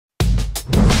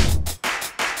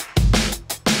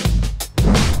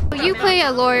play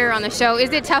a lawyer on the show.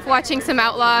 Is it tough watching some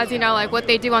outlaws, you know, like what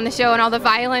they do on the show and all the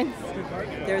violence?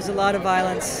 There's a lot of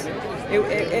violence.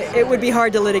 It would be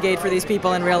hard to litigate for these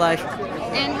people in real life.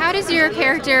 And how does your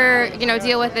character, you know,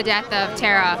 deal with the death of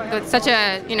Tara? With such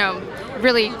a, you know,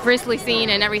 really grisly scene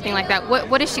and everything like that.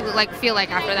 What does she feel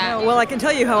like after that? Well, I can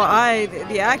tell you how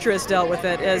the actress, dealt with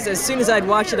it. As soon as I'd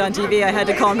watched it on TV, I had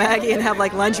to call Maggie and have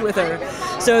lunch with her,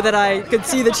 so that I could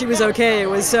see that she was okay. It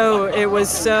was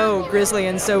so grisly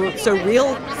and so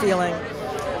real feeling.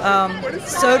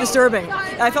 So disturbing.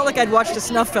 I felt like I'd watched a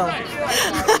snuff film.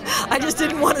 I just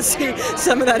didn't want to see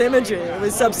some of that imagery. It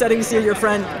was upsetting to see your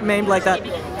friend maimed like that.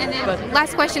 And then,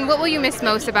 last question, what will you miss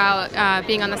most about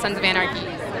being on the Sons of Anarchy?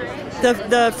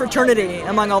 The fraternity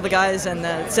among all the guys and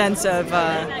the sense of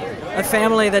a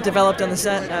family that developed on the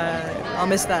set. I'll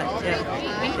miss that. Yeah.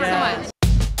 Thank you so much.